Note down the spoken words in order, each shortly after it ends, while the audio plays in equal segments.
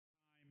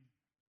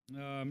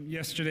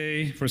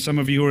Yesterday, for some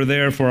of you who were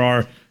there for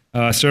our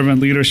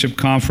Servant Leadership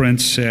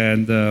Conference,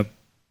 and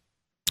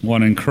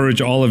want to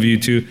encourage all of you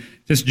to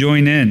just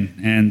join in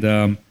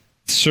and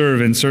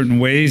serve in certain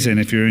ways. And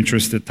if you're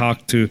interested,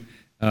 talk to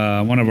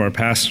one of our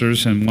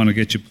pastors and want to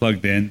get you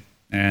plugged in.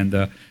 And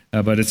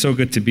but it's so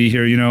good to be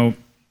here. You know,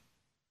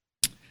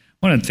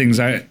 one of the things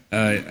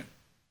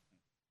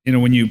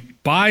when you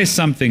buy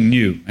something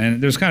new,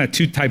 and there's kind of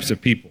two types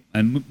of people,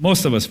 and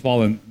most of us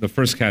fall in the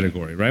first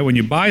category, right? When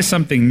you buy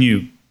something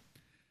new,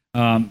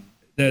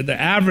 the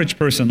average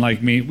person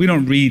like me, we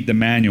don't read the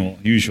manual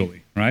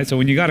usually, right? So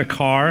when you got a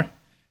car,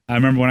 I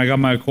remember when I got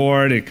my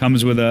Accord, it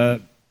comes with a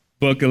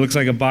book, it looks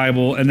like a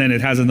Bible, and then it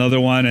has another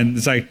one, and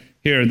it's like,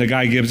 here, and the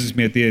guy gives it to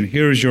me at the end,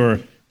 here's your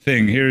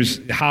thing, here's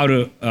how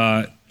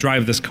to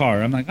drive this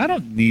car. I'm like, I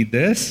don't need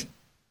this.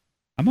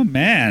 I'm a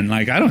man,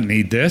 like, I don't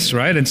need this,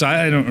 right? And so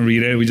I don't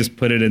read it, we just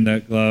put it in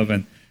the glove,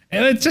 and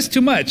it's just too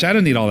much. I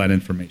don't need all that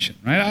information,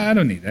 right? I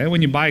don't need that.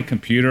 When you buy a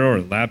computer or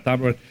a laptop,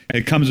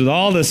 it comes with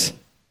all this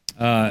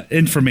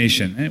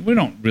information, and we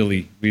don't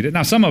really read it.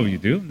 Now, some of you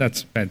do.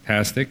 That's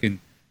fantastic, and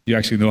you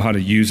actually know how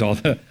to use all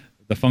the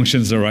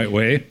functions the right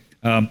way.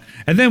 And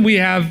then we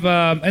have,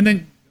 and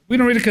then we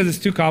don't read it because it's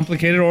too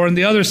complicated, or on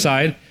the other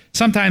side,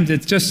 sometimes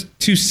it's just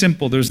too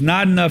simple. There's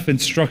not enough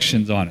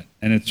instructions on it,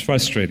 and it's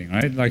frustrating,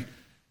 right? Like,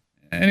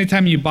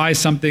 anytime you buy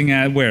something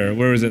at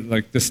where is it?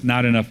 Like, just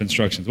not enough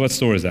instructions. What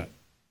store is that?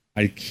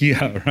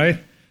 IKEA, right?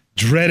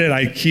 Dreaded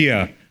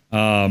IKEA.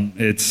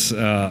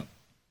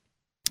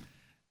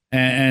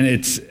 And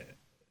it's,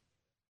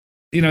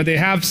 they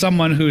have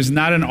someone who's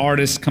not an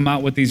artist come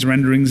out with these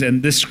renderings,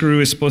 and this screw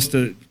is supposed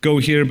to go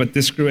here, but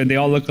this screw, and they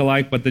all look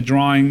alike, but the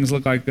drawings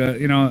look like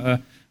a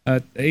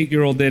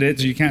 8-year-old did it,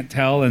 so you can't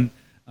tell. And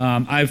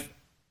I've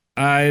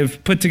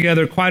put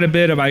together quite a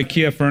bit of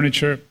IKEA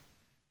furniture,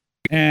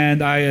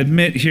 and I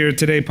admit here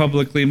today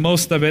publicly,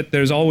 most of it,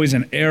 there's always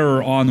an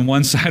error on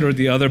one side or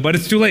the other, but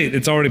it's too late.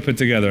 It's already put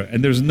together,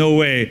 and there's no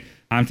way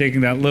I'm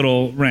taking that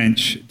little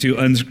wrench to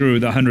unscrew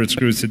the 100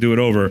 screws to do it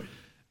over.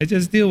 I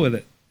just deal with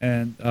it.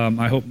 And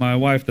I hope my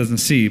wife doesn't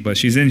see, but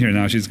she's in here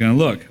now. She's going to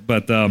look.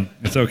 But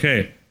it's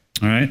okay,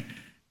 all right?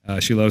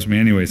 She loves me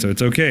anyway, so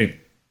it's okay.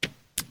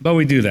 But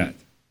we do that.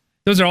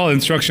 Those are all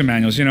instruction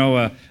manuals.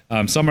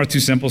 Some are too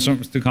simple,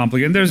 some are too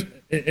complicated.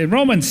 And in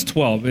Romans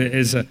 12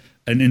 is an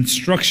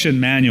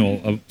instruction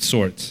manual of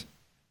sorts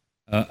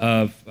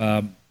of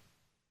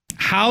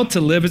how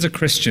to live as a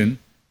Christian.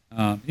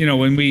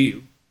 When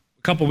we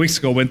a couple weeks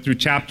ago went through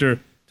chapter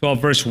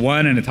 12, verse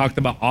 1, and it talked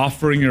about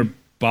offering your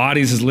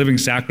bodies as living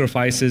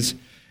sacrifices.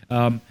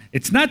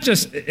 It's not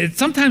just,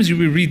 sometimes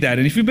you read that,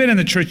 and if you've been in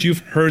the church, you've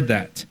heard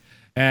that,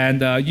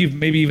 and you've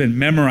maybe even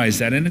memorized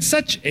that, and it's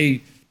such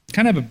a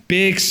kind of a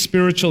big,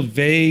 spiritual,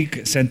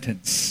 vague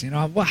sentence.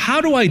 Well,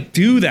 how do I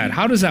do that?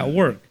 How does that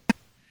work?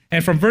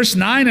 And from verse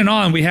 9 and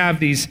on, we have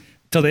these,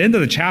 till the end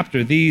of the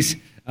chapter, these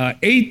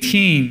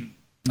 18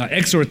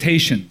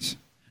 exhortations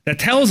that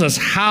tells us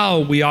how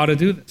we ought to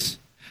do this.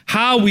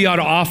 How we ought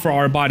to offer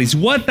our bodies,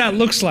 what that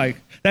looks like.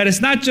 That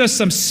it's not just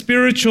some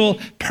spiritual,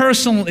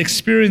 personal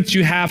experience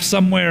you have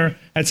somewhere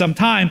at some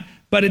time,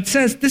 but it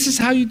says this is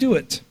how you do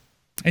it.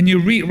 And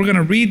we're going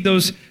to read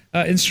those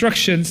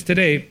instructions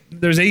today.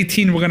 There's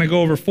 18, we're going to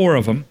go over 4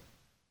 of them.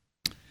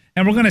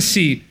 And we're going to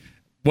see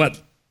what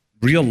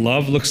real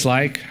love looks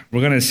like. We're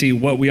going to see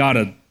what we ought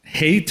to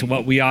hate,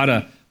 what we ought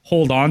to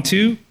hold on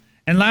to.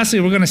 And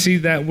lastly, we're going to see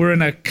that we're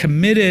in a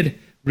committed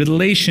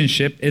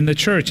relationship in the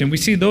church. And we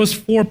see those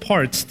 4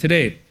 parts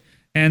today.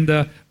 And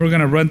we're going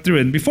to run through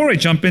it. And before I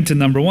jump into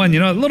number 1,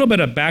 a little bit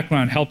of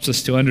background helps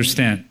us to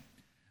understand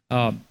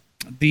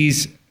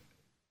these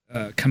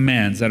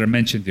commands that are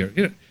mentioned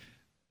here.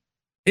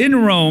 In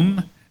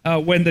Rome,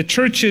 when the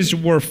churches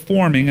were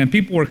forming and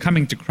people were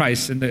coming to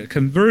Christ and the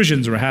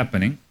conversions were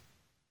happening,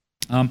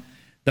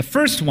 the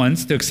first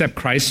ones to accept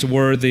Christ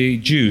were the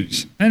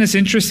Jews. And it's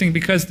interesting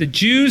because the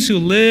Jews who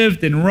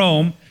lived in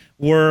Rome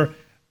were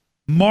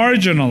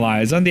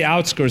marginalized on the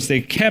outskirts.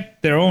 They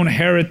kept their own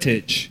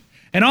heritage.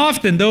 And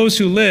often those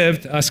who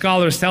lived,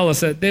 scholars tell us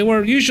that they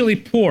were usually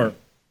poor.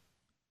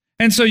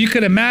 And so you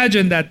could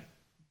imagine that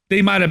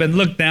they might have been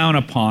looked down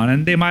upon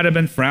and they might have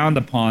been frowned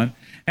upon.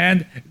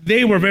 And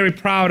they were very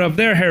proud of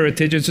their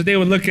heritage. And so they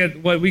would look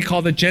at what we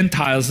call the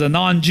Gentiles, the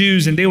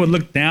non-Jews, and they would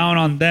look down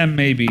on them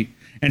maybe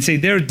and say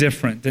they're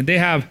different. And they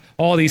have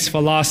all these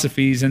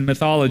philosophies and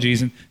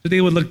mythologies. And so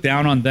they would look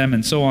down on them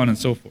and so on and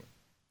so forth.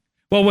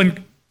 Well,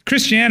 when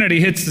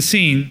Christianity hits the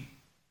scene,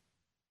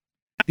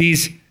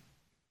 these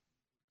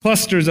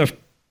clusters of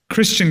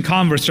Christian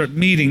converts start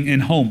meeting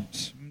in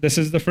homes. This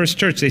is the first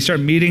church. They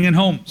start meeting in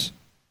homes.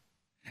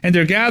 And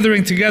they're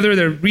gathering together,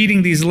 they're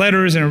reading these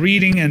letters and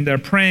reading, and they're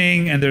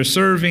praying, and they're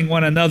serving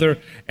one another,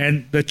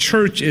 and the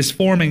church is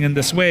forming in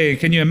this way.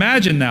 Can you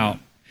imagine now?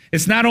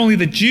 It's not only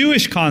the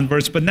Jewish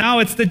converts, but now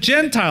it's the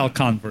Gentile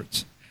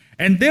converts.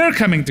 And they're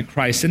coming to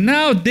Christ, and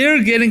now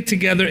they're getting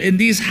together in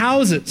these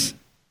houses.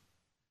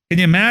 Can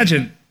you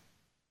imagine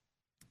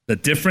the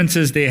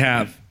differences they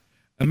have?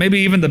 Maybe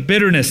even the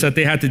bitterness that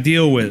they had to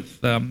deal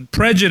with,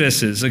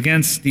 prejudices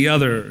against the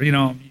other.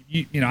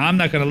 I'm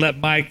not going to let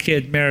my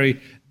kid marry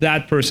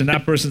that person.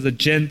 That person's a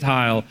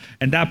Gentile,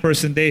 and that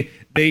person, they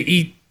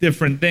eat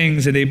different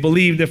things and they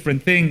believe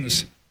different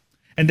things.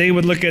 And they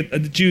would look at the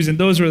Jews, and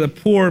those were the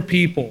poor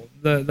people,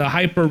 the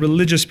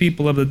hyper-religious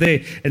people of the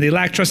day, and they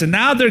lacked trust. And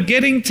now they're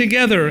getting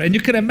together, and you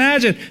can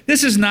imagine,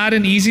 this is not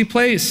an easy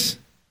place.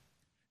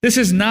 This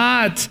is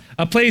not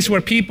a place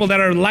where people that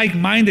are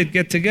like-minded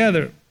get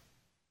together.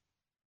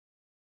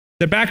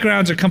 Their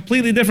backgrounds are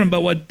completely different,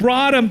 but what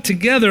brought them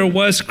together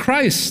was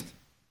Christ.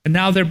 And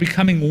now they're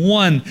becoming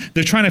one.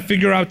 They're trying to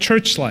figure out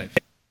church life.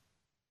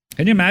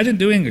 Can you imagine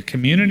doing a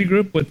community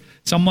group with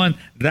someone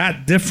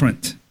that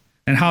different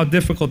and how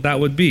difficult that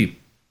would be?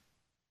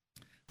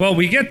 Well,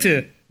 we get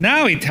to,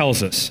 now he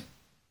tells us.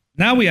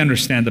 Now we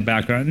understand the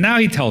background. Now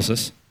he tells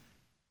us,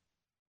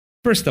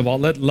 first of all,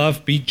 let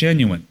love be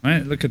genuine.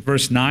 Right? Look at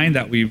verse 9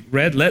 that we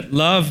read. Let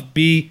love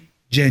be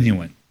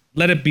genuine.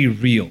 Let it be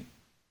real.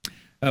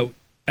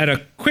 At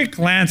a quick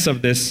glance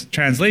of this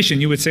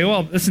translation, you would say,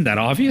 well, isn't that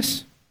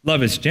obvious?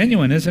 Love is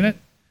genuine, isn't it? I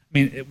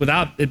mean,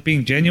 without it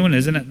being genuine,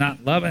 isn't it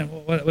not love? And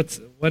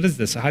what is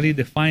this? How do you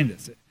define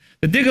this?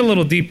 To dig a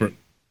little deeper,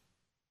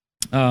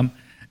 the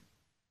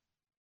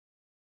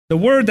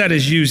word that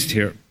is used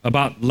here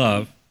about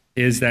love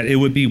is that it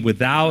would be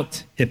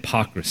without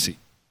hypocrisy.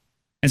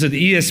 And so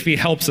the ESV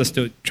helps us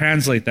to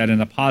translate that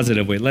in a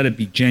positive way. Let it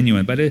be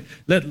genuine. But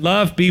let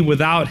love be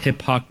without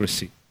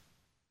hypocrisy.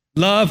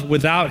 Love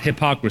without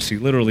hypocrisy,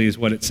 literally, is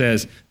what it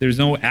says. There's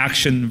no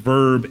action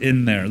verb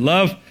in there.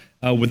 Love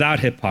without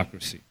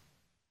hypocrisy.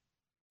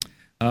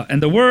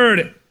 And the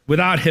word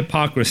without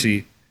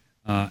hypocrisy,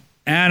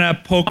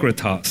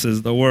 anapokritos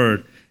is the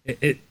word.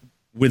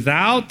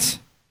 Without,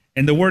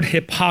 and the word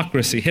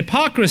hypocrisy.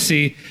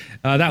 Hypocrisy,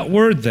 that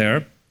word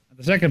there,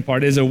 the second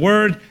part, is a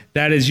word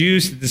that is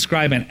used to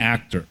describe an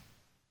actor.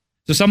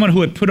 So someone who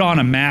would put on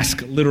a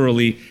mask,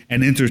 literally,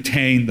 and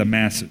entertain the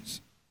masses.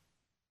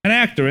 An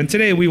actor. And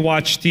today we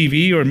watch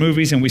TV or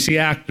movies and we see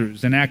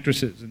actors and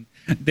actresses, and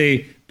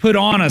they put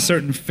on a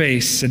certain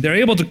face and they're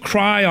able to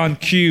cry on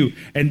cue,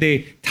 and they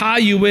tie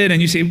you in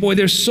and you say, boy,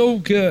 they're so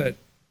good.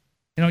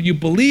 You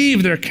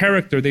believe their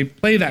character. They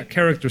play that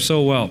character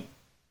so well.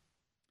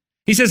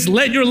 He says,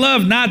 let your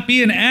love not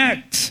be an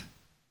act.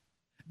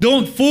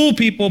 Don't fool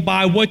people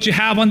by what you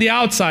have on the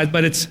outside,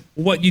 but it's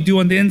what you do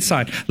on the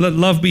inside. Let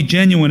love be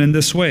genuine in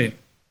this way.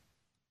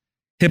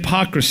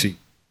 Hypocrisy.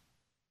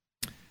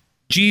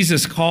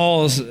 Jesus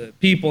calls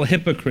people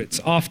hypocrites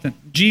often.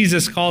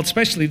 Jesus called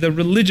especially the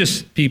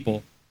religious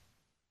people,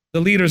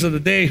 the leaders of the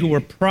day who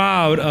were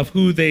proud of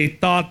who they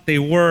thought they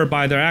were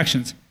by their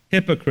actions,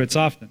 hypocrites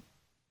often.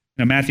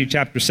 In Matthew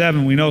chapter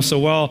 7, we know so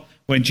well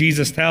when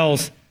Jesus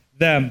tells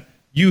them,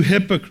 you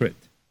hypocrite,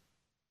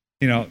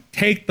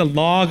 take the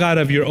log out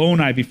of your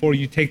own eye before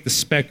you take the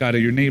speck out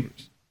of your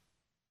neighbor's.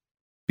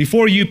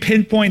 Before you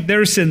pinpoint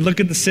their sin, look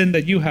at the sin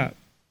that you have.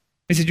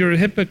 He said, you're a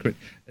hypocrite.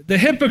 The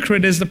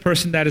hypocrite is the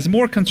person that is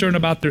more concerned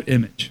about their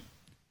image,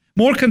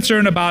 more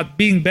concerned about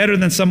being better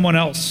than someone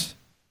else.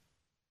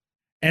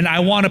 And I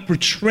want to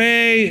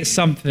portray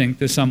something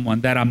to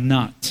someone that I'm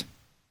not.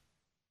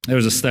 There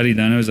was a study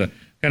done. It was a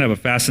kind of a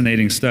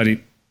fascinating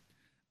study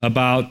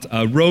about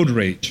road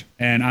rage.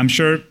 And I'm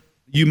sure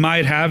you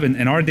might have,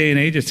 in our day and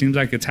age, it seems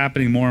like it's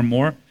happening more and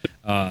more,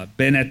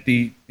 been at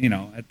the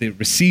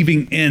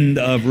receiving end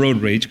of road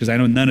rage, because I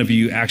know none of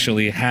you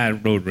actually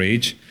had road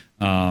rage.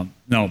 No,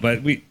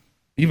 but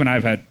even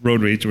I've had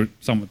road rage where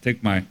someone would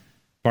take my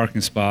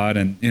parking spot,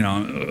 and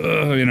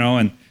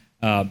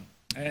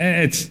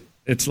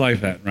it's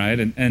like that, right?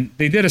 And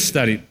they did a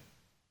study,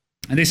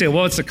 and they say,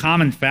 well, it's a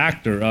common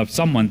factor of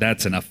someone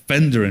that's an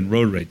offender in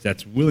road rage,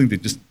 that's willing to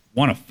just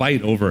want to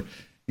fight over,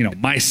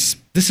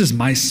 this is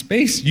my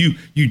space. You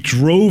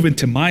drove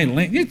into my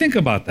lane. You think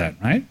about that,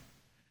 right?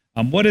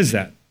 What is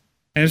that?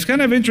 And it's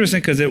kind of interesting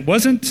because it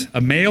wasn't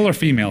a male or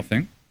female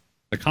thing.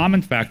 The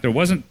common factor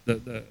wasn't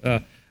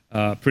the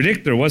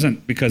predictor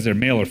wasn't because they're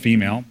male or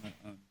female.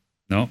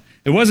 No,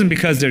 it wasn't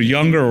because they're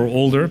younger or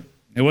older.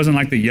 It wasn't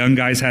like the young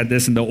guys had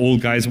this and the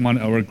old guys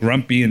were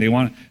grumpy and they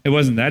want. It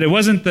wasn't that. It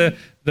wasn't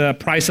the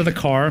price of the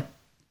car.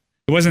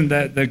 It wasn't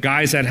the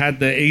guys that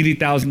had the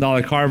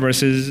 $80,000 car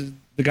versus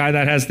the guy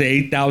that has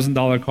the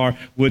 $8,000 car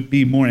would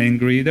be more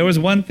angry. There was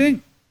one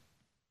thing,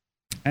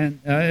 and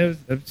it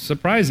was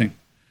surprising.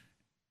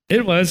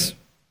 It was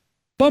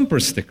bumper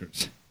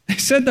stickers. They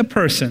said the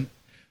person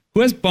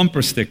who has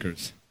bumper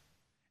stickers,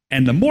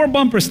 and the more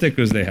bumper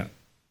stickers they have,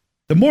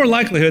 the more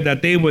likelihood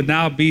that they would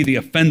now be the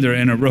offender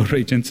in a road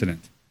rage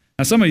incident.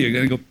 Now, some of you are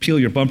going to go peel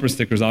your bumper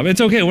stickers off.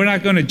 It's okay. We're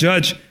not going to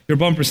judge your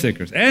bumper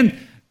stickers. And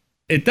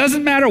it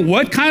doesn't matter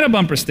what kind of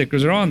bumper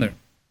stickers are on there.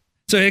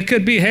 So it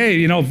could be,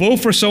 hey,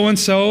 vote for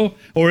so-and-so,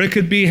 or it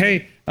could be,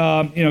 hey,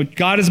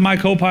 God is my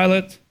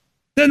co-pilot.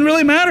 Doesn't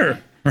really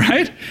matter,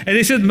 right? And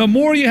they said the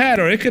more you had,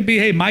 or it could be,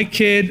 hey, my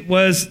kid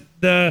was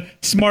the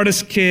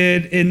smartest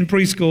kid in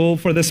preschool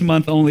for this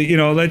month only.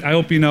 I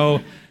hope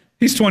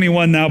he's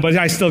 21 now, but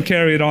I still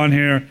carry it on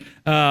here.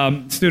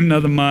 Student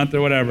of the month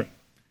or whatever.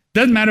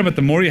 Doesn't matter, but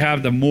the more you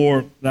have, the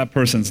more that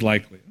person's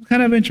likely.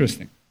 Kind of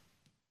interesting.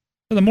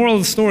 So the moral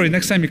of the story,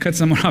 next time you cut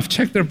someone off,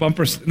 check their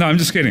bumpers. No, I'm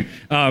just kidding.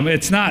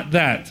 It's not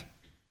that.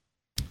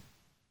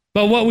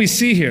 But what we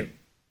see here,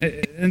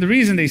 and the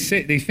reason they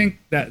think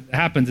that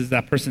happens is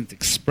that person's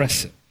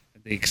expressive.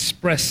 They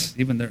express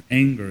even their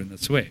anger in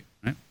this way,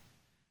 right?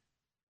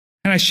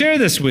 And I share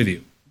this with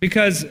you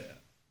because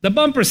the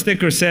bumper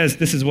sticker says,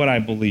 this is what I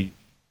believe.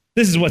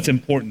 This is what's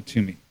important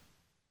to me.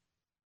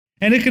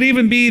 And it could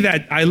even be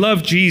that I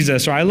love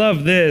Jesus, or I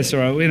love this,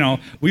 or,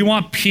 we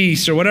want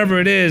peace, or whatever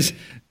it is.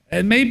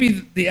 And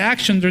maybe the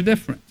actions are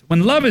different.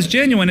 When love is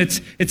genuine,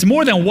 it's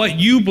more than what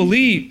you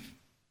believe.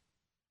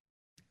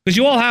 Because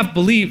you all have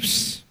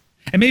beliefs.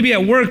 And maybe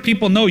at work,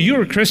 people know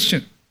you're a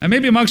Christian. And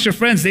maybe amongst your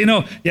friends, they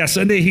know,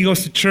 Sunday he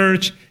goes to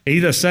church, he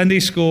does Sunday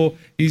school,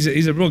 he's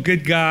a real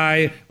good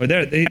guy, or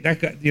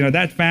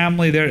that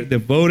family, they're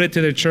devoted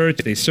to their church,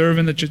 they serve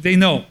in the church, they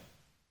know.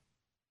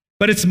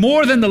 But it's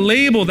more than the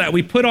label that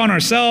we put on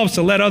ourselves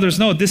to let others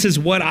know, this is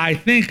what I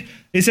think.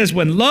 It says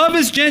when love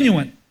is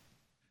genuine,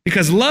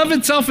 because love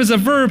itself is a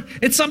verb,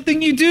 it's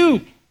something you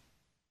do.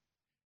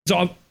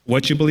 So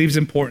what you believe is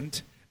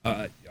important,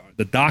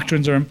 the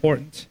doctrines are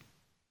important,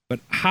 but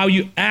how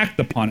you act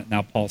upon it,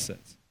 now Paul says,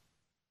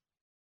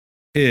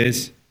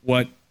 is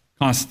what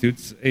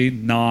constitutes a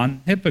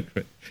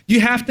non-hypocrite.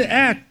 You have to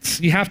act.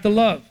 You have to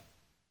love.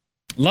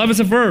 Love is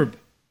a verb.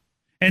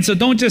 And so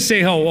don't just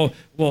say,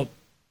 well,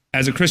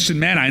 as a Christian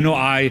man, I know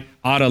I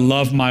ought to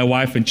love my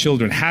wife and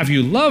children. Have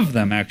you loved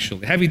them,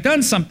 actually? Have you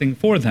done something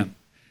for them?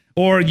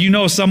 Or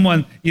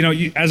someone,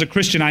 as a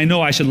Christian, I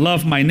know I should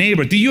love my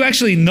neighbor. Do you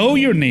actually know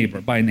your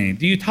neighbor by name?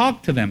 Do you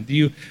talk to them? Do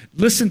you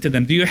listen to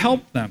them? Do you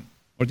help them?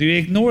 Or do you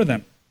ignore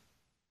them?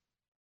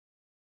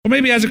 Or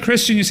maybe as a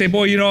Christian, you say,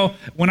 boy,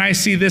 when I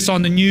see this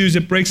on the news,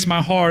 it breaks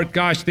my heart.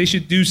 Gosh, they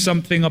should do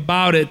something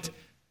about it.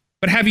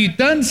 But have you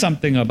done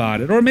something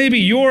about it? Or maybe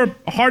your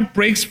heart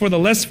breaks for the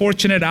less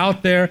fortunate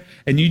out there,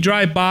 and you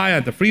drive by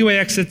at the freeway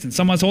exits and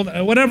someone's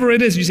holding, whatever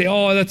it is, you say,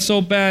 oh, that's so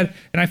bad,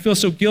 and I feel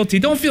so guilty.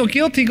 Don't feel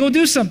guilty. Go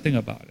do something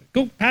about it.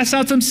 Go pass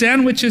out some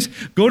sandwiches.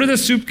 Go to the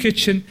soup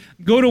kitchen.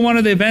 Go to one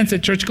of the events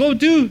at church. Go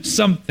do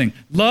something.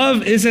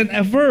 Love isn't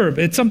a verb.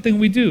 It's something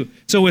we do.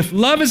 So if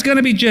love is going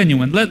to be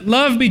genuine, let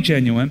love be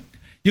genuine.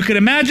 You could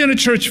imagine a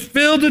church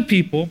filled with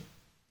people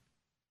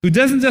who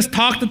doesn't just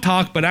talk the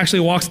talk, but actually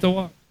walks the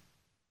walk.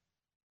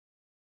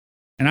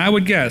 And I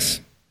would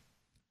guess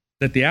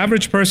that the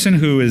average person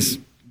who is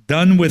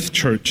done with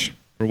church,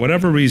 for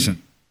whatever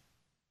reason,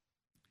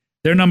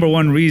 their number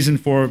one reason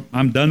for,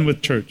 I'm done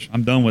with church,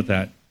 I'm done with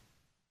that,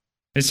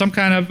 is some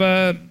kind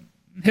of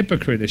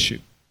hypocrite issue.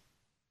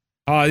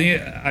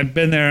 I've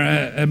been there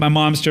at my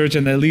mom's church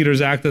and the leaders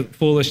acted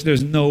foolish.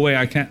 There's no way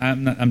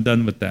I'm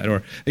done with that.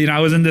 Or, I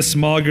was in this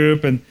small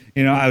group and,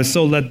 I was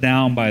so let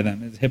down by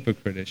them. It's a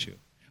hypocrite issue.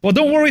 Well,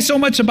 don't worry so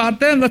much about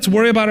them. Let's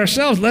worry about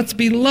ourselves. Let's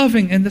be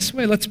loving in this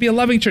way. Let's be a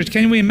loving church.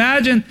 Can we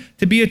imagine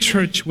to be a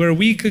church where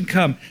we could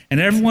come and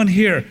everyone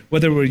here,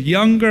 whether we're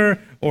younger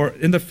or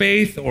in the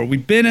faith or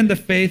we've been in the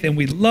faith, and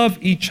we love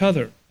each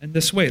other in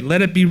this way?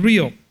 Let it be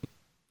real.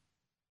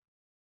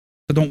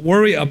 So don't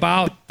worry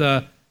about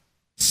the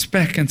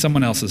speck in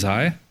someone else's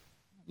eye.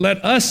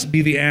 Let us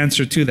be the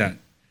answer to that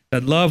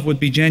love would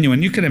be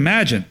genuine. You can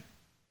imagine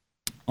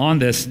on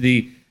this,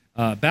 the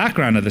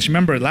background of this.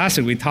 Remember last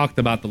week we talked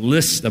about the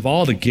list of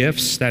all the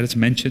gifts that is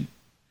mentioned.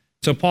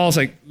 So Paul's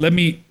like, let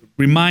me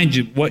remind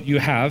you what you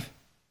have.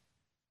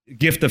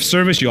 Gift of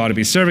service, you ought to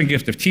be serving.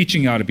 Gift of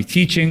teaching, you ought to be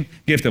teaching.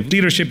 Gift of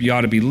leadership, you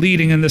ought to be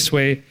leading in this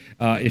way.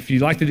 If you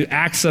like to do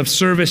acts of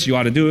service, you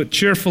ought to do it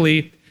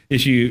cheerfully.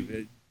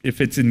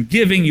 If it's in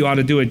giving, you ought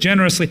to do it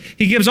generously.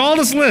 He gives all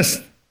this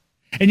list.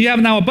 And you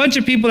have now a bunch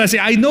of people that say,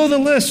 I know the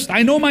list.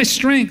 I know my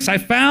strengths. I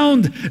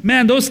found,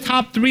 those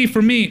top 3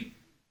 for me.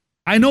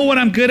 I know what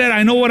I'm good at.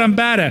 I know what I'm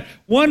bad at.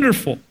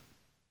 Wonderful.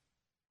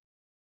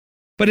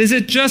 But is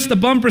it just a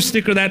bumper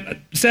sticker that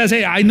says,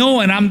 hey, I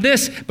know and I'm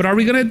this, but are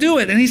we going to do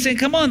it? And he's saying,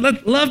 come on,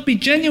 let love be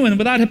genuine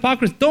without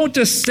hypocrisy. Don't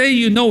just say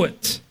you know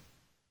it.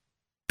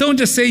 Don't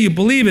just say you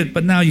believe it,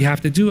 but now you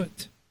have to do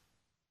it.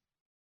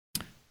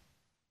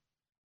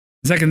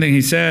 The second thing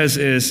he says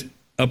is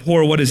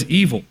abhor what is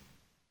evil.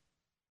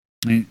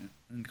 And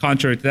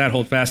contrary to that,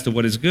 hold fast to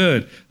what is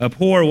good.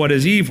 Abhor what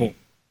is evil.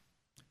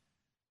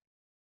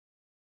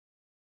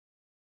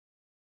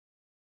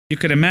 You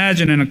could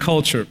imagine in a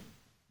culture,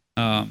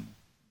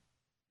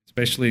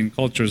 especially in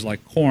cultures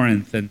like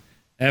Corinth and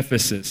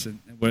Ephesus, and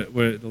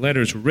where the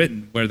letters were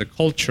written, where the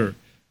culture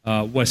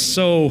was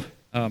so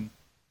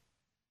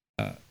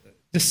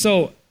just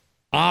so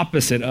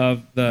opposite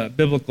of the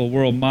biblical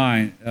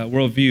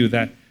worldview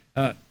that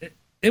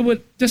it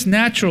would just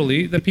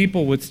naturally, the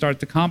people would start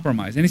to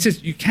compromise. And he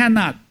says, you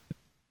cannot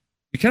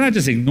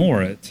just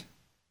ignore it.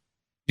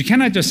 You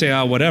cannot just say,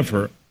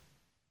 whatever.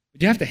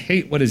 But you have to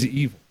hate what is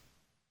evil.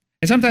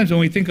 And sometimes when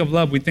we think of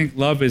love, we think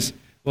love is,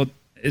 well,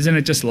 isn't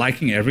it just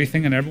liking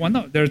everything and everyone?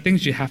 No, there are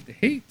things you have to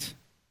hate.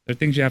 There are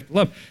things you have to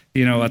love.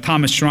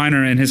 Thomas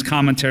Schreiner in his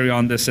commentary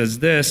on this says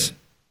this: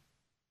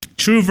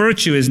 true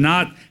virtue is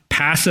not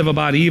passive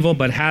about evil,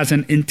 but has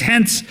an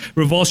intense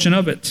revulsion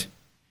of it.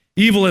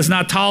 Evil is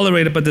not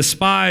tolerated, but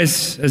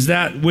despised as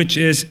that which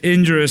is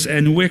injurious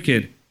and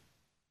wicked.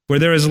 Where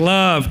there is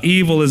love,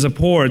 evil is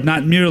abhorred,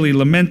 not merely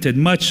lamented,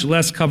 much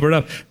less covered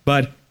up,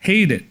 but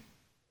hated.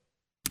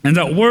 And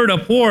that word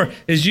abhor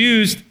is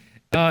used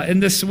in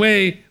this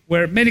way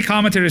where many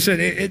commentators said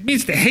it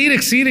means to hate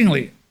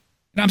exceedingly.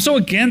 And I'm so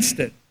against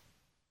it.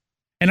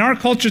 In our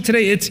culture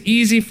today, it's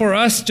easy for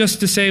us just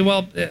to say,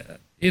 well,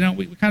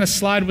 we kind of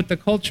slide with the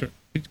culture.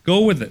 We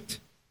go with it.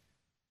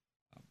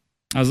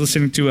 I was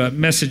listening to a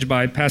message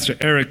by Pastor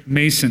Eric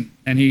Mason,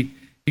 and he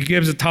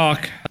gives a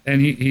talk, and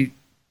he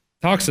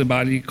talks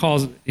about it.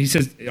 He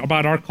says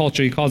about our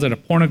culture, he calls it a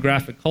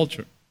pornographic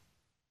culture.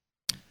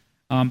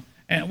 And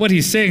what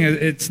he's saying is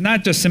it's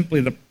not just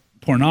simply the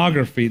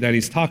pornography that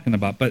he's talking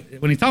about, but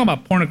when he's talking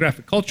about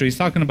pornographic culture, he's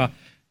talking about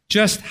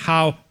just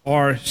how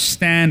our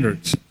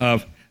standards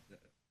of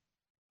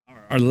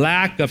our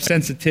lack of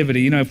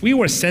sensitivity, if we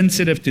were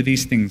sensitive to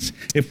these things,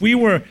 if we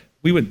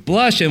would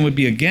blush and would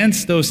be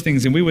against those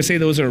things, and we would say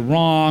those are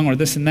wrong or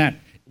this and that.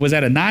 It was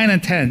at a 9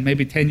 and 10,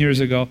 maybe 10 years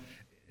ago.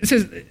 It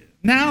says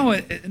now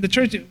in the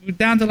church, we're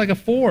down to like a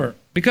 4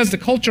 because the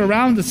culture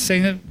around us is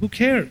saying, who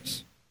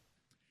cares?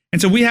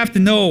 And so we have to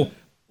know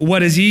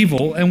what is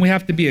evil, and we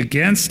have to be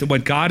against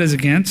what God is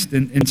against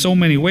in so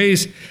many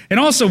ways. And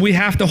also we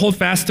have to hold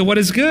fast to what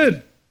is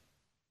good.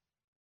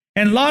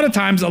 And a lot of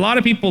times, a lot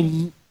of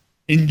people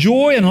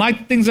enjoy and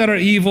like things that are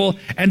evil,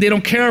 and they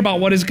don't care about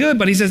what is good.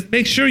 But he says,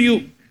 make sure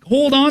you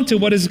hold on to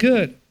what is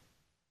good.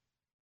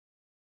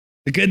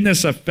 The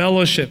goodness of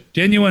fellowship,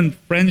 genuine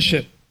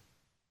friendship,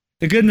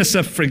 the goodness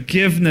of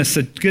forgiveness,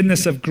 the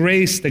goodness of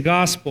grace, the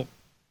gospel,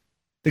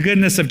 the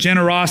goodness of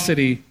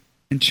generosity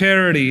and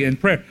charity and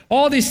prayer.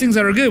 All these things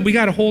that are good, we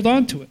got to hold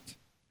on to it.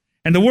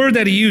 And the word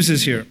that he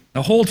uses here,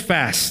 the hold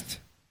fast,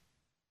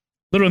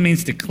 literally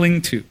means to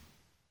cling to.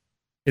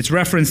 It's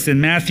referenced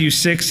in Matthew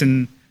 6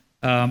 and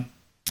 1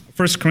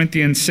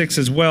 Corinthians 6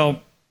 as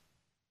well.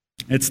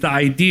 It's the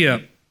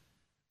idea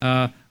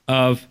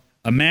of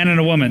a man and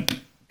a woman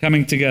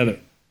coming together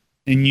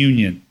in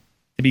union,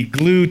 to be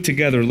glued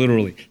together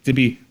literally, to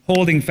be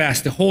holding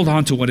fast, to hold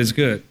on to what is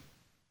good.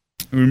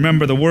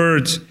 Remember the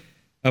words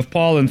of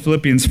Paul in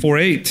Philippians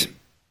 4:8,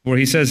 where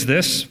he says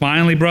this,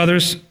 finally,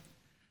 brothers,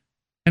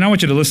 and I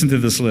want you to listen to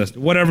this list.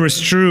 Whatever is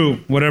true,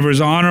 whatever is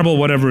honorable,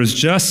 whatever is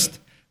just,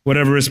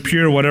 whatever is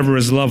pure, whatever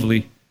is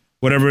lovely,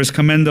 whatever is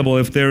commendable,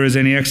 if there is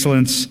any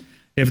excellence,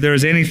 if there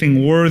is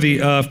anything worthy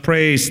of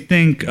praise,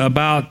 think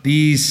about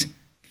these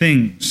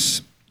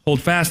things.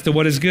 Hold fast to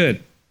what is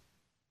good.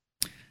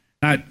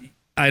 Now,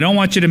 I don't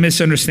want you to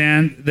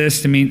misunderstand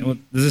this to mean,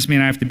 does this mean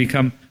I have to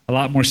become a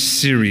lot more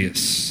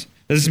serious?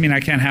 Does this mean I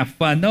can't have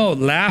fun? No,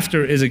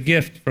 laughter is a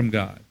gift from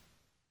God.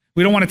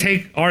 We don't want to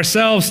take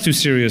ourselves too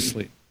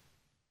seriously.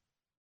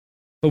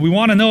 But we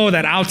want to know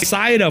that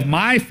outside of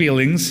my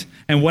feelings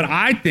and what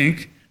I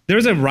think,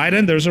 there's a right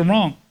and there's a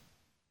wrong.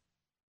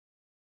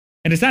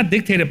 And it's not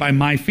dictated by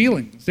my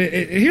feelings.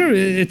 Here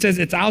it says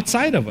it's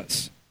outside of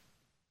us.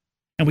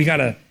 And we got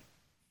to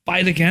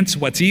fight against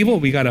what's evil.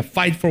 We got to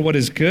fight for what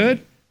is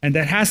good. And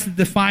that has to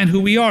define who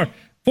we are.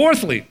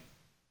 Fourthly,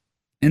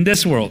 in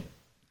this world,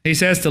 he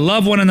says to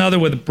love one another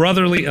with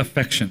brotherly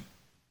affection.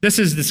 This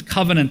is this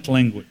covenant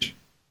language,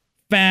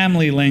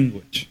 family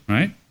language,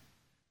 right?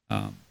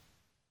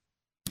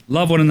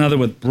 Love one another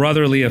with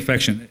brotherly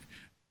affection.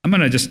 I'm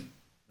going to just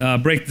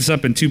break this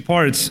up in 2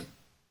 parts.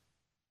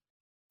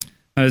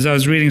 As I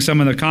was reading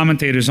some of the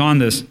commentators on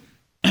this,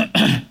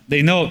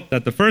 they note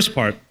that the first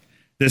part,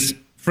 this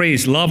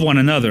phrase, love one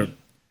another,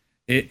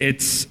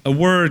 it's a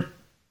word,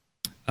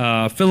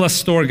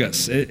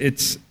 philastorgos.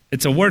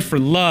 It's a word for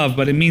love,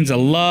 but it means a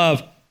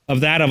love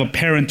of that of a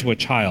parent to a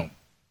child.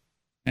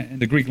 In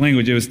the Greek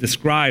language, it was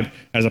described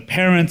as a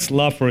parent's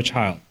love for a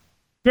child.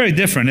 Very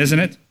different, isn't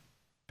it?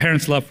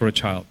 Parents' love for a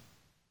child.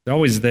 They're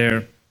always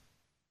there.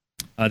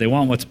 They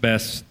want what's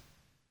best.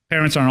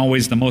 Parents aren't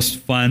always the most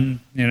fun,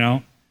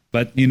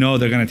 but they're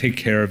going to take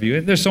care of you.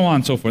 And there's so on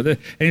and so forth. And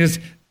he says,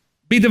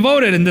 be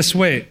devoted in this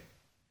way.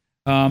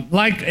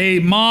 Like a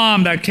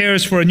mom that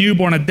cares for a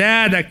newborn, a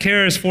dad that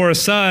cares for a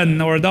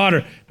son or a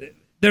daughter.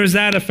 There's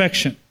that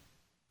affection.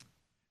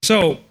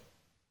 So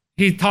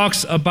he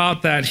talks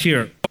about that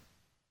here.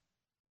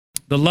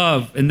 The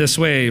love in this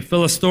way,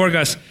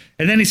 philastorgos.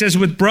 And then he says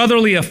with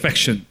brotherly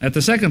affection at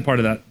the second part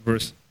of that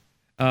verse.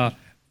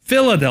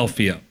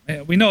 Philadelphia.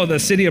 We know the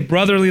city of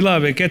brotherly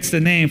love. It gets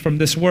the name from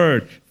this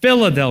word.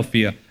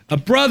 Philadelphia. A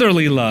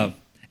brotherly love.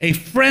 A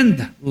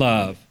friend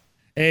love.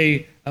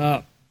 A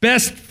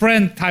best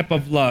friend type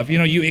of love.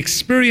 You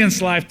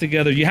experience life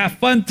together. You have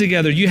fun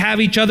together. You have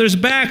each other's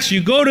backs.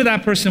 You go to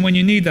that person when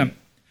you need them.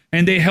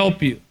 And they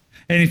help you.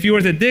 And if you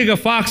were to dig a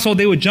foxhole,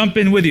 they would jump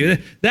in with you.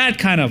 That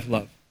kind of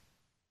love.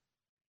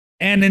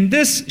 And in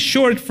this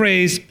short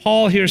phrase,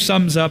 Paul here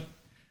sums up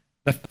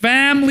the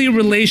family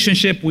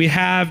relationship we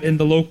have in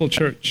the local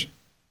church.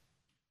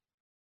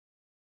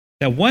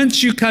 That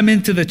once you come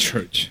into the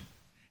church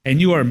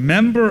and you are a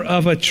member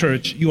of a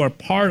church, you are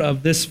part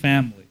of this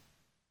family.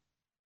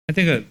 I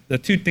think the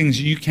 2 things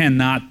you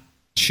cannot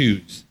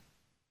choose,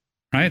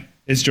 right?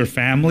 Is your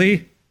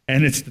family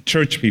and it's the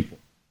church people,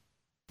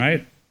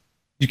 right?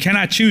 You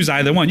cannot choose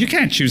either one. You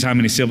can't choose how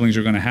many siblings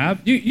you're going to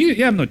have. You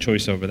have no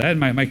choice over that.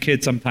 My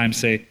kids sometimes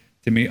say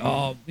to me,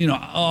 oh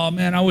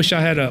man, I wish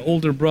I had an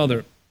older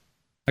brother.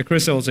 Like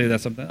Krista will say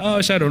that sometimes. Oh, I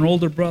wish I had an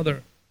older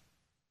brother.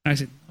 And I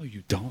said, no,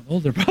 you don't.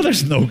 Older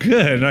brother's no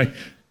good. Like,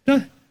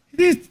 no,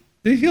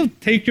 he'll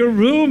take your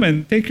room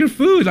and take your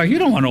food. Like, you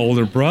don't want an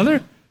older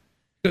brother.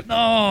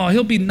 No,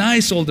 he'll be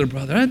nice older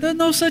brother. There's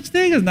no such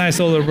thing as nice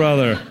older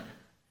brother.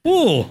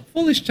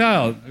 Foolish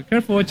child. Be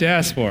careful what you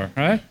ask for,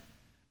 right?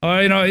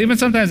 Or, even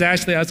sometimes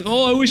Ashley asks,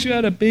 oh, I wish you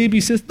had a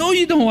baby sister. No,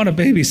 you don't want a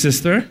baby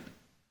sister.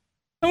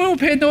 I won't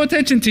pay no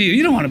attention to you.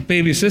 You don't want a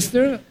baby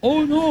sister.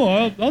 Oh,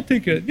 no, I'll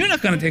take it. You're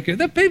not going to take it.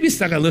 That baby's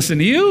not going to listen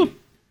to you.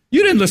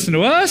 You didn't listen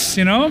to us,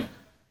 And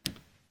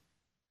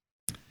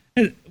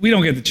we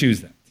don't get to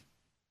choose that,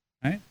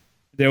 right?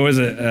 There was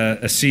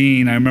a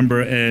scene, I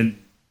remember, in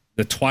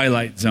The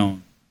Twilight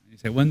Zone. You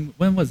say, when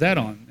was that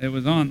on? It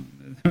was on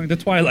The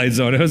Twilight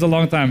Zone. It was a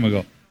long time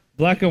ago.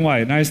 Black and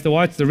white. And I used to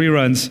watch the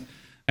reruns.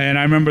 And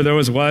I remember there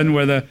was one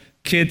where a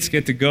kid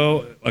gets to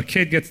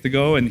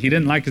go, and he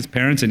didn't like his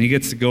parents, and he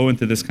gets to go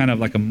into this kind of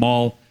like a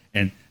mall,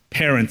 and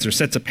parents or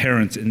sets of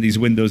parents in these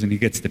windows, and he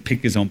gets to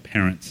pick his own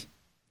parents.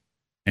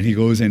 And he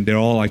goes in, they're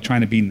all like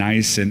trying to be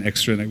nice and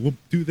extra, and like, we'll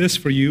do this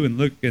for you, and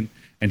look, and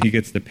he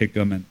gets to pick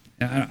them, and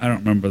I don't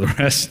remember the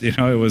rest, it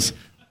was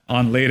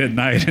on late at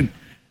night.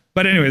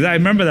 But anyways, I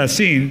remember that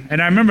scene,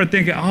 and I remember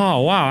thinking,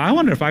 oh, wow, I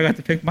wonder if I got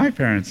to pick my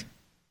parents.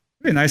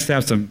 It'd be nice to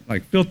have some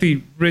like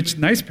filthy, rich,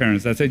 nice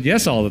parents that said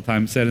yes all the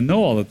time, said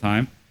no all the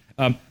time.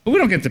 But we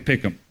don't get to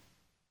pick them.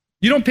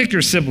 You don't pick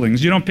your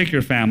siblings. You don't pick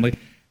your family.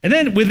 And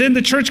then within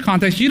the church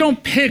context, you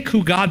don't pick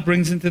who God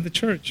brings into the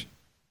church.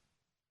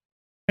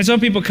 And some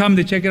people come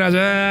to check it out,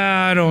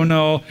 I don't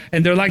know.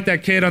 And they're like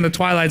that kid on the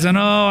Twilight Zone,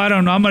 oh, I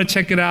don't know, I'm going to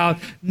check it out.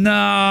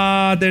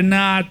 No, they're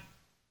not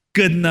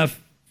good enough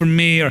for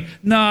me. Or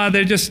no,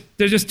 they're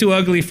just too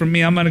ugly for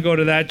me. I'm going to go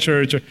to that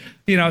church. Or,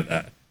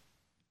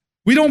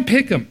 we don't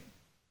pick them.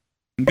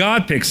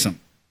 God picks them,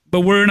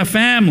 but we're in a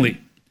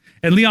family.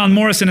 And Leon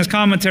Morris in his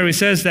commentary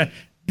says that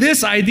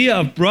this idea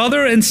of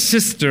brother and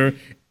sister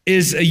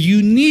is a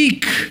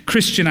unique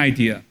Christian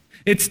idea.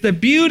 It's the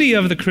beauty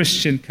of the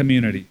Christian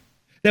community,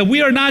 that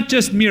we are not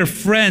just mere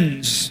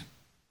friends,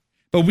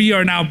 but we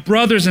are now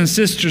brothers and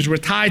sisters. We're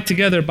tied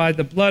together by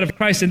the blood of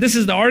Christ. And this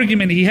is the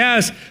argument he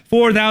has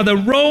for now the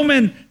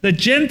Roman, the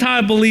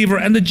Gentile believer,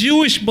 and the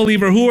Jewish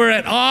believer who are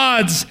at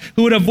odds,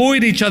 who would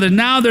avoid each other.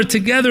 Now they're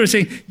together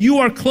saying, you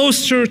are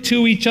closer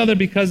to each other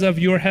because of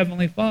your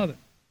Heavenly Father.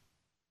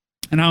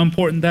 And how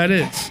important that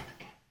is.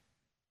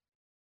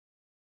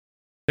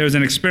 There was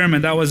an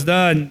experiment that was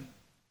done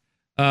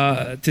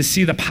to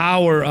see the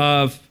power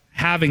of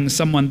having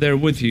someone there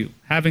with you,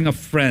 having a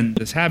friend,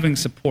 having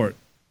support.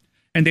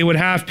 And they would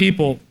have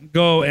people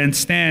go and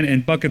stand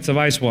in buckets of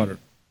ice water.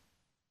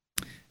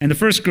 And the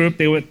first group,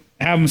 they would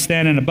have them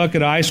stand in a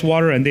bucket of ice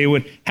water, and they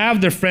would have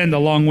their friend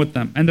along with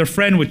them. And their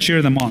friend would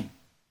cheer them on.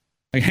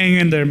 Like, hang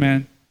in there,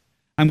 man.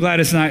 I'm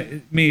glad it's not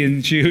me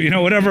and you.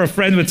 Whatever a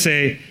friend would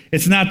say,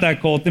 it's not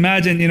that cold.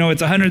 Imagine,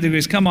 it's 100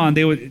 degrees. Come on,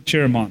 they would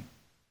cheer them on.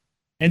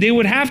 And they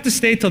would have to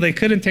stay till they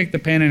couldn't take the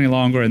pain any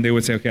longer, and they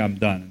would say, okay, I'm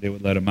done. And they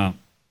would let them out.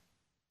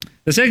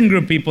 The second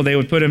group of people, they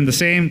would put them the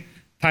same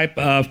type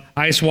of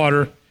ice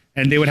water,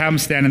 and they would have them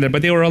standing there,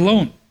 but they were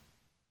alone.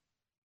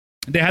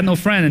 They had no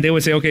friend, and they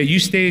would say, okay, you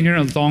stay in here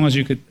as long as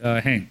you could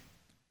hang.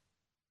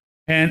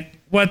 And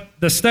what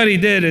the study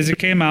did is it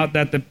came out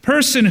that the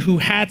person who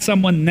had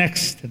someone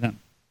next to them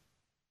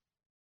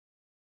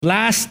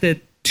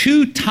lasted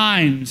 2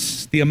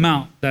 times the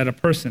amount that a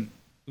person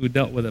who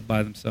dealt with it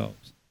by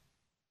themselves.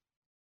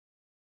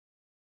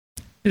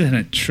 Isn't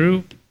it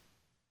true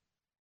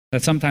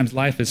that sometimes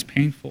life is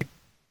painful?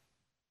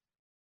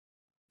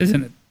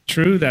 Isn't it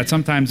true that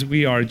sometimes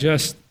we are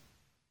just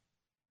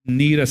in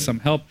need of some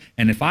help?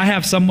 And if I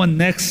have someone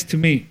next to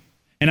me,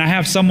 and I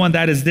have someone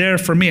that is there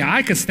for me,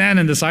 I could stand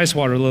in this ice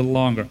water a little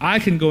longer. I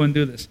can go and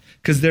do this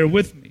because they're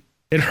with me.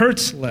 It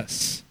hurts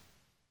less,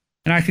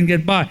 and I can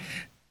get by.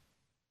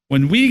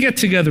 When we get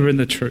together in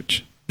the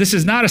church, this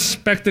is not a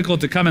spectacle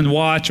to come and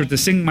watch or to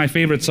sing my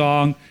favorite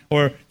song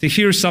or to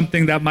hear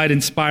something that might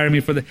inspire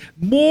me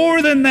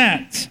more than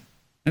that.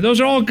 And those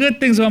are all good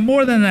things, but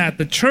more than that,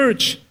 the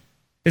church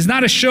is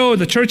not a show.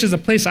 The church is a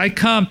place I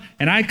come,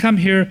 and I come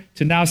here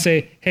to now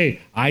say,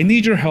 hey, I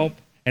need your help,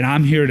 and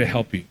I'm here to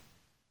help you.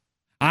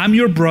 I'm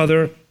your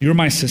brother, you're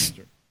my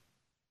sister.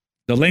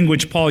 The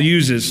language Paul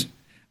uses,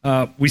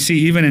 we see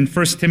even in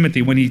 1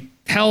 Timothy, when he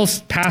tells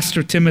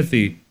Pastor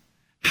Timothy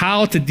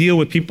how to deal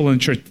with people in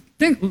church.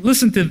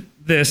 Listen to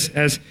this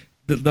as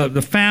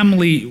the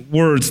family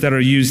words that are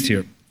used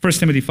here. 1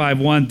 Timothy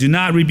 5:1, do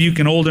not rebuke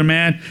an older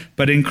man,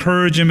 but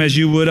encourage him as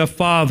you would a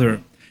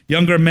father.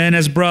 Younger men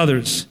as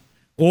brothers,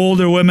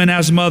 older women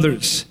as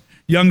mothers,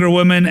 younger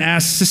women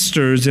as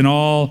sisters in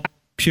all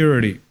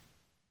purity.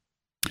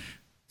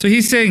 So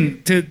he's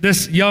saying to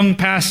this young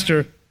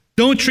pastor,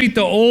 don't treat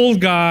the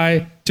old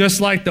guy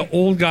just like the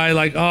old guy,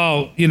 like,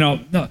 no.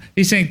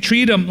 He's saying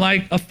treat him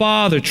like a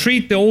father.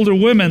 Treat the older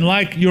women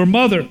like your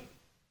mother.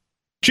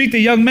 Treat the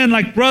young men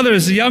like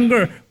brothers,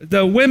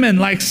 the women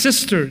like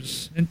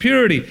sisters in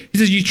purity. He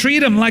says, you treat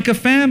them like a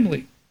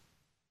family.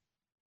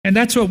 And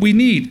that's what we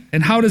need.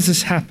 And how does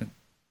this happen?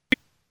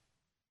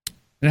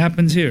 It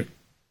happens here.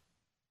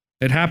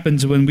 It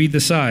happens when we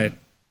decide.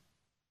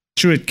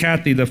 Truett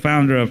Cathy, the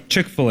founder of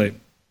Chick-fil-A,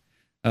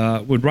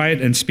 would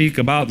write and speak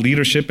about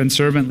leadership and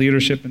servant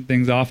leadership and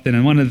things often.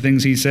 And one of the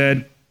things he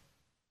said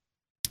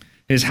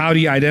is, how do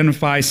you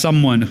identify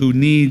someone who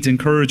needs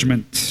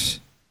encouragement?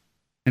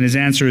 And his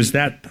answer is,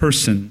 that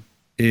person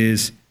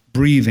is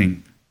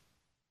breathing.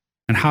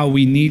 And how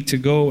we need to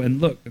go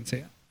and look and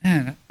say,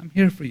 man, I'm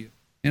here for you.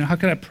 How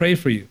can I pray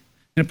for you?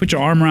 Put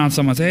your arm around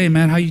someone and say, hey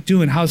man, how you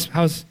doing? How's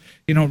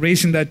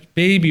raising that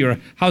baby? Or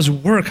how's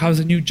work? How's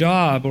the new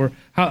job? Or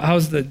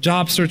how's the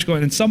job search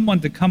going? And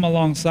someone to come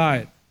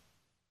alongside.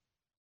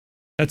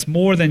 That's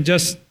more than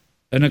just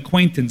an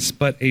acquaintance,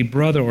 but a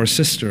brother or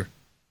sister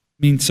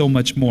means so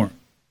much more.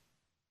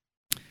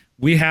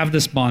 We have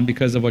this bond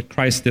because of what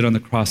Christ did on the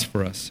cross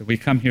for us. We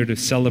come here to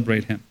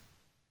celebrate him.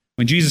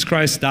 When Jesus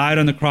Christ died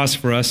on the cross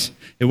for us,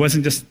 it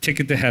wasn't just a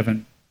ticket to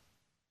heaven.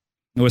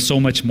 It was so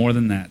much more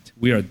than that.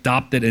 We are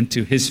adopted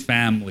into his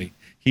family.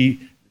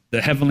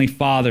 The Heavenly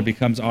Father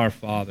becomes our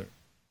Father.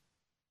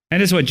 And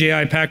this is what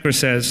J.I. Packer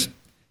says,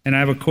 and I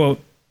have a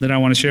quote that I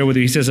want to share with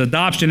you. He says,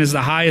 adoption is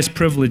the highest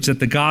privilege that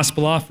the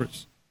gospel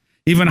offers.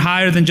 Even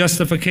higher than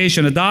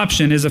justification,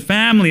 adoption is a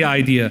family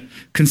idea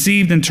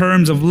conceived in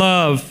terms of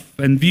love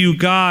and view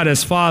God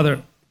as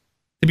Father.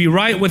 To be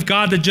right with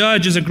God the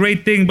Judge is a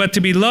great thing, but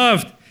to be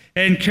loved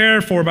and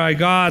cared for by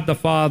God the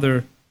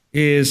Father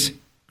is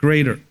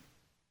greater.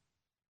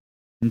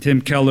 And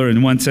Tim Keller,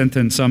 in one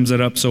sentence, sums it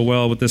up so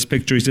well with this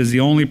picture. He says, the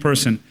only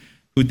person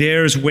who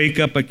dares wake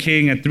up a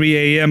king at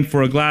 3 a.m.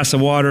 for a glass of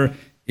water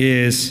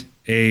is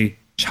a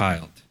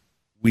child.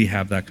 We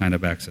have that kind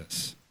of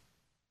access.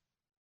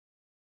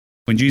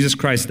 When Jesus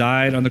Christ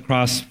died on the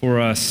cross for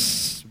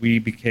us, we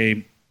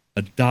became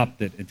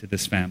adopted into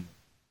this family.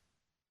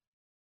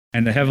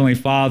 And the Heavenly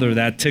Father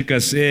that took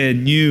us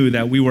in knew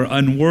that we were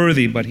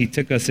unworthy, but he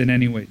took us in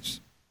anyways.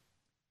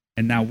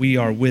 And now we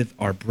are with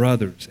our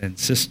brothers and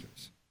sisters.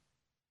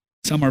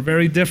 Some are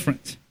very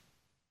different.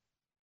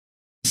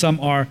 Some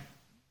are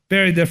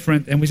very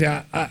different. And we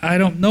say, I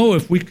don't know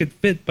if we could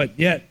fit, but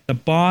yet the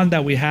bond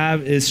that we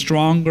have is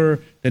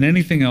stronger than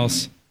anything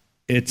else.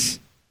 It's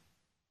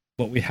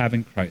what we have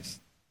in Christ.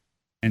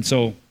 And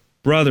so,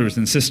 brothers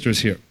and sisters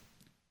here,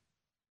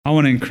 I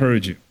want to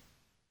encourage you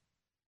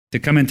to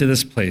come into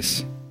this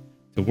place,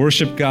 to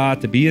worship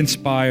God, to be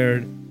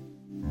inspired,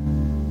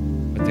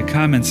 but to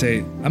come and say,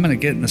 I'm going to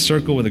get in a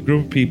circle with a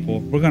group of people.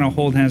 We're going to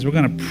hold hands. We're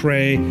going to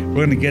pray. We're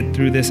going to get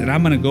through this, and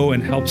I'm going to go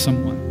and help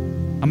someone.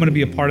 I'm going to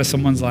be a part of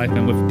someone's life,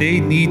 and if they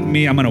need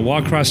me, I'm going to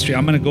walk across the street.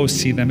 I'm going to go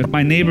see them. If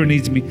my neighbor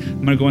needs me,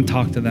 I'm going to go and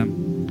talk to them.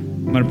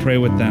 I'm going to pray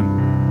with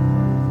them.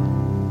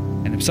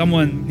 And if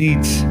someone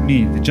needs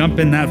me to jump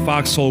in that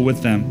foxhole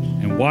with them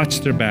and watch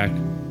their back,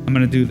 I'm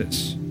going to do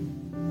this.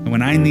 And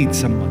when I need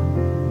someone,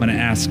 I'm going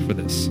to ask for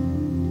this.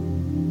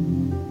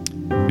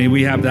 May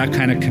we have that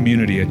kind of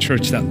community, a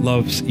church that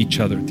loves each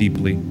other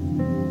deeply,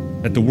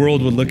 that the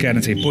world would look at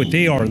and say, boy,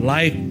 they are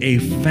like a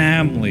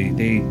family.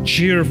 They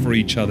cheer for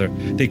each other.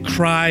 They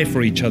cry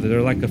for each other.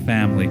 They're like a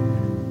family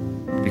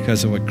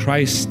because of what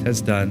Christ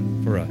has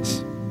done for us.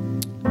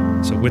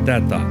 So with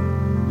that thought,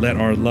 let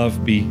our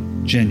love be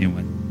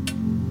genuine,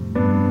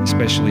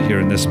 especially here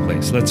in this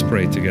place. Let's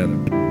pray together.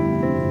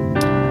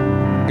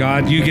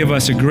 God, you give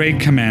us a great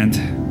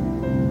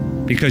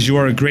command because you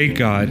are a great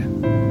God.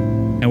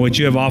 And what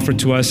you have offered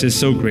to us is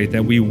so great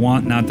that we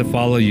want not to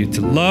follow you,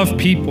 to love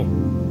people.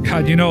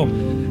 God, you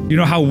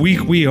know how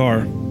weak we are.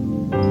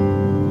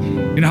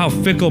 You know how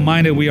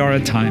fickle-minded we are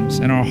at times,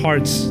 and our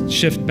hearts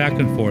shift back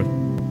and forth.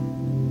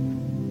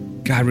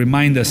 God,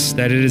 remind us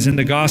that it is in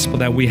the gospel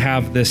that we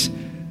have this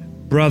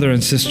brother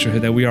and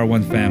sisterhood, that we are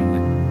one family.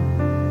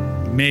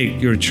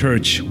 Make your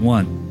church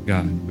one,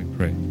 God, we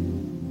pray.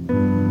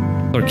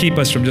 Lord, keep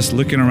us from just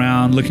looking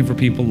around, looking for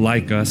people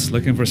like us,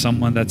 looking for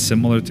someone that's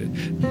similar to.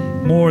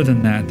 More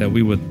than that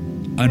we would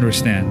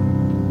understand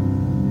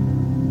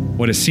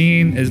what is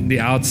seen as the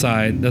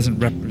outside doesn't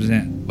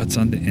represent what's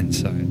on the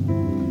inside.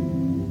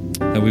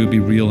 That we would be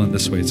real in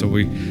this way. So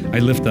I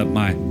lift up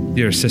my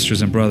dear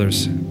sisters and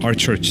brothers, our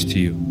church, to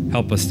you.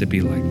 Help us to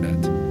be like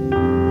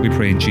that. We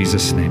pray in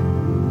Jesus' name.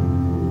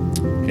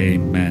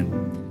 Amen.